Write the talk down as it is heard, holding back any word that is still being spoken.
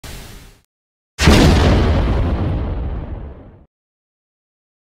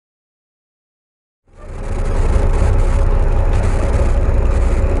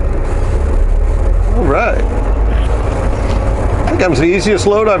that was the easiest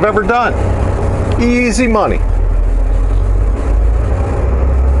load I've ever done. Easy money.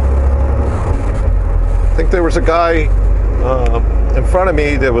 I think there was a guy in front of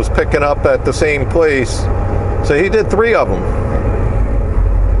me that was picking up at the same place. So he did 3 of them.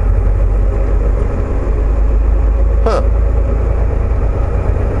 Huh.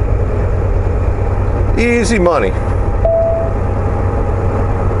 Easy money.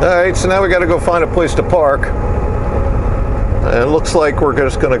 Alright, so now we got to go find a place to park. And it looks like we're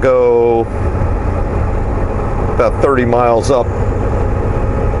just going to go about 30 miles up.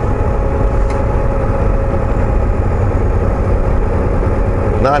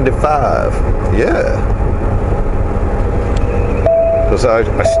 $95. Yeah. Because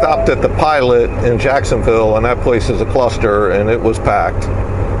I stopped at the Pilot in Jacksonville, and that place is a cluster, and it was packed.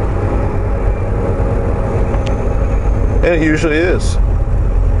 And it usually is.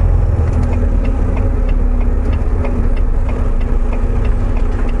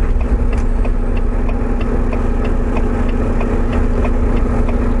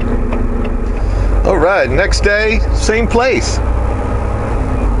 All right, next day, same place.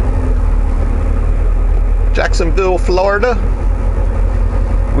 Jacksonville, Florida.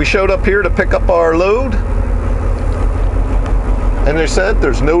 We showed up here to pick up our load, and they said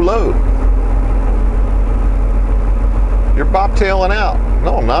there's no load. You're bobtailing out.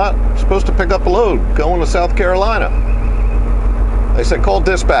 No, I'm not. I'm supposed to pick up a load going to South Carolina. They said call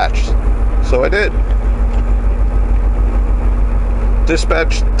dispatch. So I did.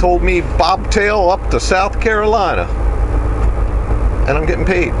 Dispatch told me bobtail up to South Carolina. And I'm getting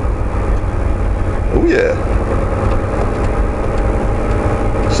paid. Oh yeah.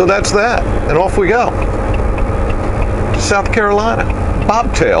 So that's that. And off we go. To South Carolina.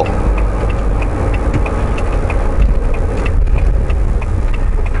 Bobtail.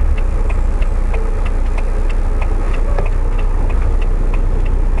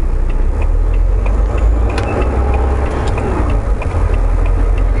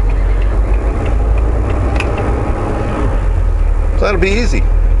 So that'll be easy.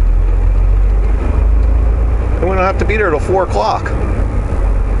 And we don't have to be there till 4 o'clock.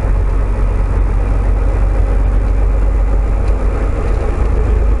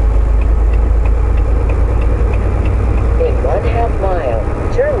 In 1/2 mile,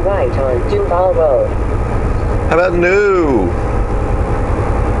 turn right on Duval Road. How about no?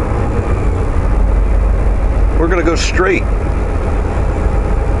 We're gonna go straight.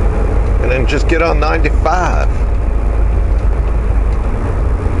 And then just get on 95.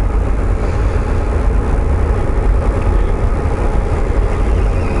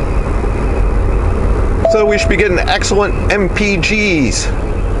 So we should be getting excellent MPGs.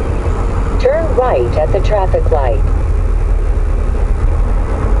 Turn right at the traffic light.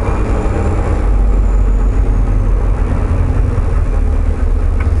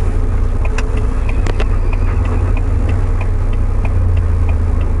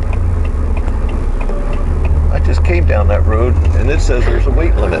 I just came down that road and it says there's a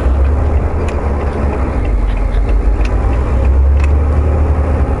weight limit.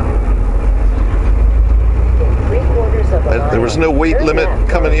 There was no weight limit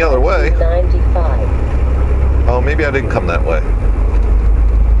coming the other way. 95. Oh, maybe I didn't come that way.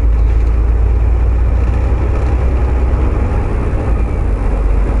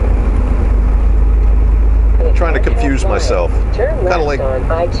 I'm trying to confuse myself. Turn left Kind of like on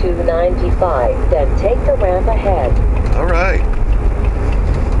I-295, then take the ramp ahead. all right.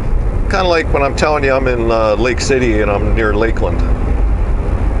 Kind of like when I'm telling you I'm in Lake City and I'm near Lakeland.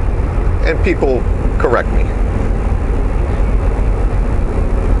 And people correct me.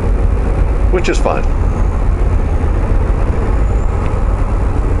 Which is fine.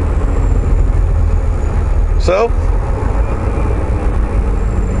 So,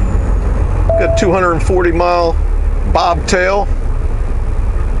 got 240 mile bobtail.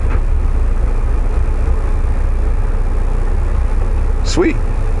 Sweet.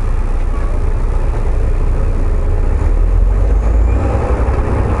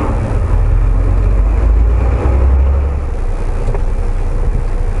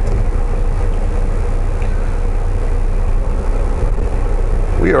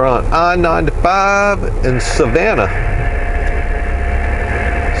 We are on I-95 in Savannah,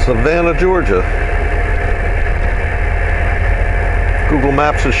 Georgia. Google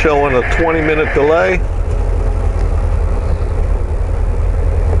Maps is showing a 20-minute delay.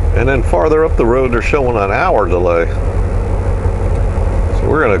 And then farther up the road, they're showing an hour delay. So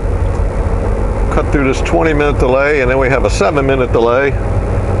we're going to cut through this 20-minute delay, and then we have a 7-minute delay,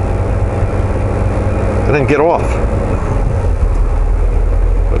 and then get off.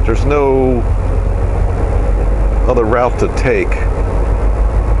 But there's no other route to take.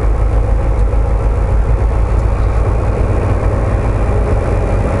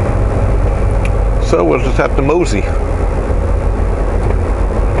 So we'll just have to mosey.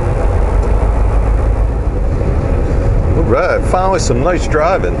 All right, finally some nice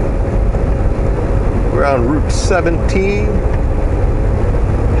driving. We're on Route 17,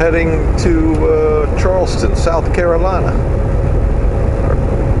 heading to Charleston, South Carolina.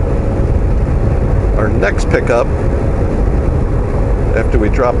 Our next pickup, after we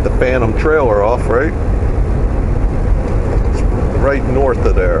drop the Phantom trailer off, right? It's right north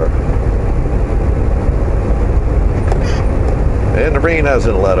of there. And the rain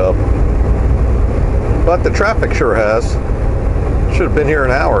hasn't let up. But the traffic sure has. Should have been here an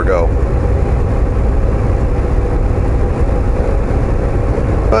hour ago.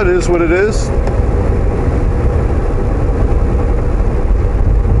 But it is what it is.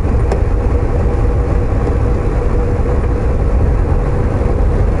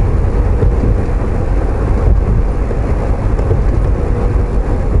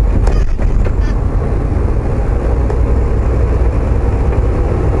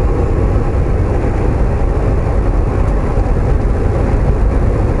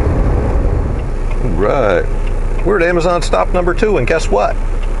 Right. We're at Amazon stop number 2, and guess what?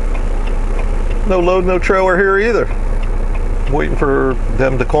 No load, no trailer here either. I'm waiting for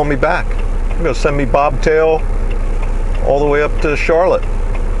them to call me back. They're going to send me Bobtail all the way up to Charlotte.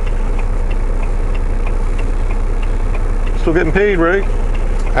 Still getting paid, right?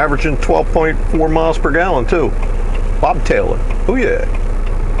 Averaging 12.4 miles per gallon, too. Bobtailing. Oh, yeah.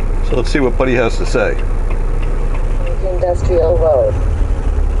 So let's see what Buddy has to say. Industrial Road.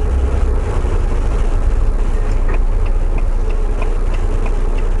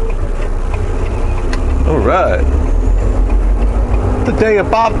 All right. The day of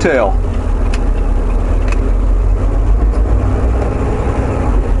Bobtail.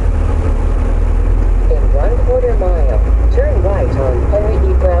 In 1/4 mile, turn right on Henry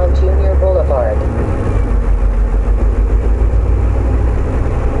E. Brown Jr. Boulevard.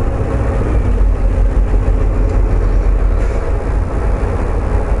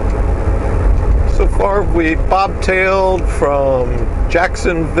 So far, we bobtailed from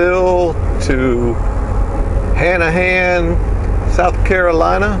Jacksonville to Hanahan, South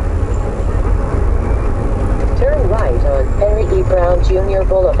Carolina. Turn right on Henry E. Brown Jr.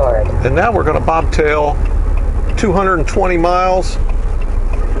 Boulevard. And now we're going to bobtail 220 miles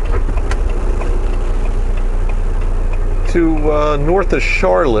to north of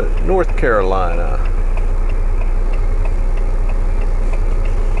Charlotte, North Carolina.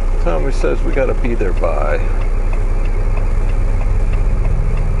 Tommy says we got to be there by.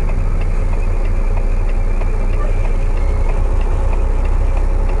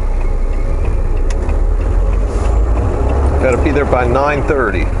 Got to be there by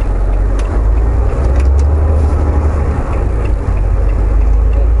 9:30. In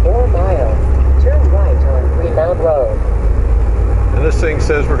 4 miles, turn right on Greenmount Road. And this thing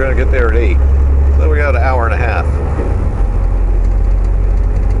says we're going to get there at 8. So we got an hour and a half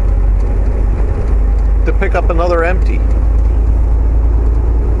to pick up another empty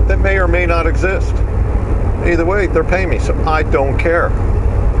that may or may not exist. Either way, they're paying me, so I don't care.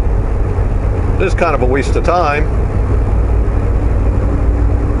 It is kind of a waste of time,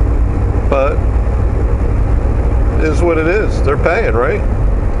 but it is what it is. They're paying, right?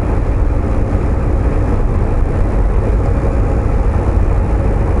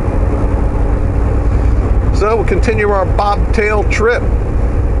 So we'll continue our bobtail trip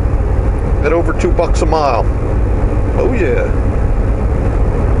at over $2 a mile. Oh yeah.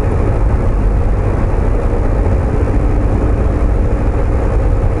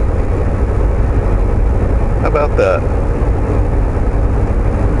 How about that?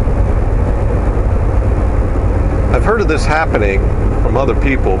 I've heard of this happening from other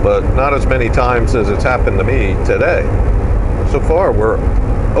people, but not as many times as it's happened to me today. So far, we're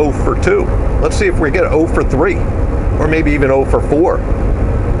 0 for 2. Let's see if we get 0 for 3, or maybe even 0 for 4.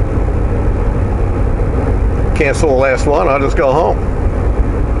 Cancel the last one, I'll just go home.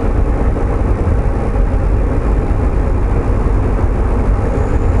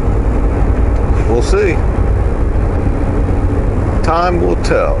 We'll see. Time will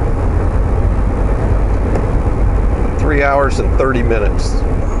tell. 3 hours and 30 minutes.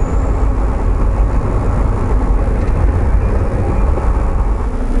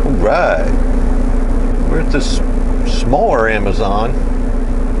 All right. We're at this smaller Amazon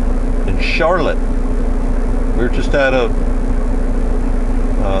in Charlotte. We're just at a,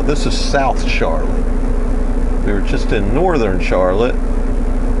 this is South Charlotte. We were just in northern Charlotte,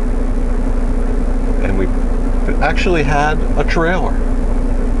 and we actually had a trailer.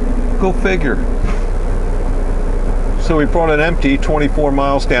 Go figure. So we brought an empty 24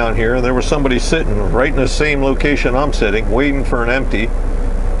 miles down here, and there was somebody sitting right in the same location I'm sitting, waiting for an empty.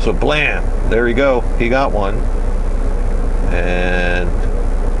 So blam, there you go, he got one. And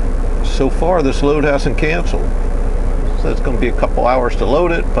so far this load hasn't canceled. So it's going to be a couple hours to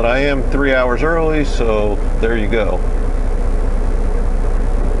load it, but I am 3 hours early, so there you go.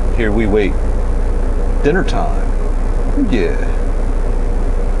 Here we wait. Dinner time. Yeah.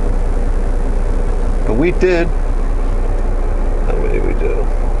 But we did. How many did we do?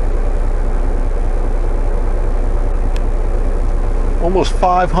 Almost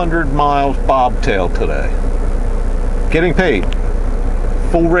 500 miles bobtail today. Getting paid.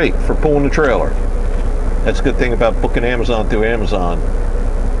 Full rate for pulling the trailer. That's a good thing about booking Amazon through Amazon.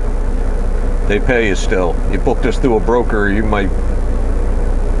 They pay you still. You book this through a broker, you'd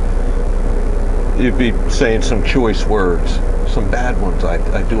be saying some choice words. Some bad ones,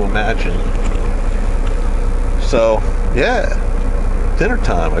 I do imagine. So, yeah. Dinner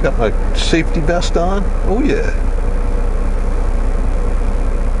time. I got my safety vest on. Oh, yeah.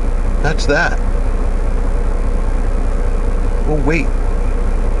 That's that. Oh, wait.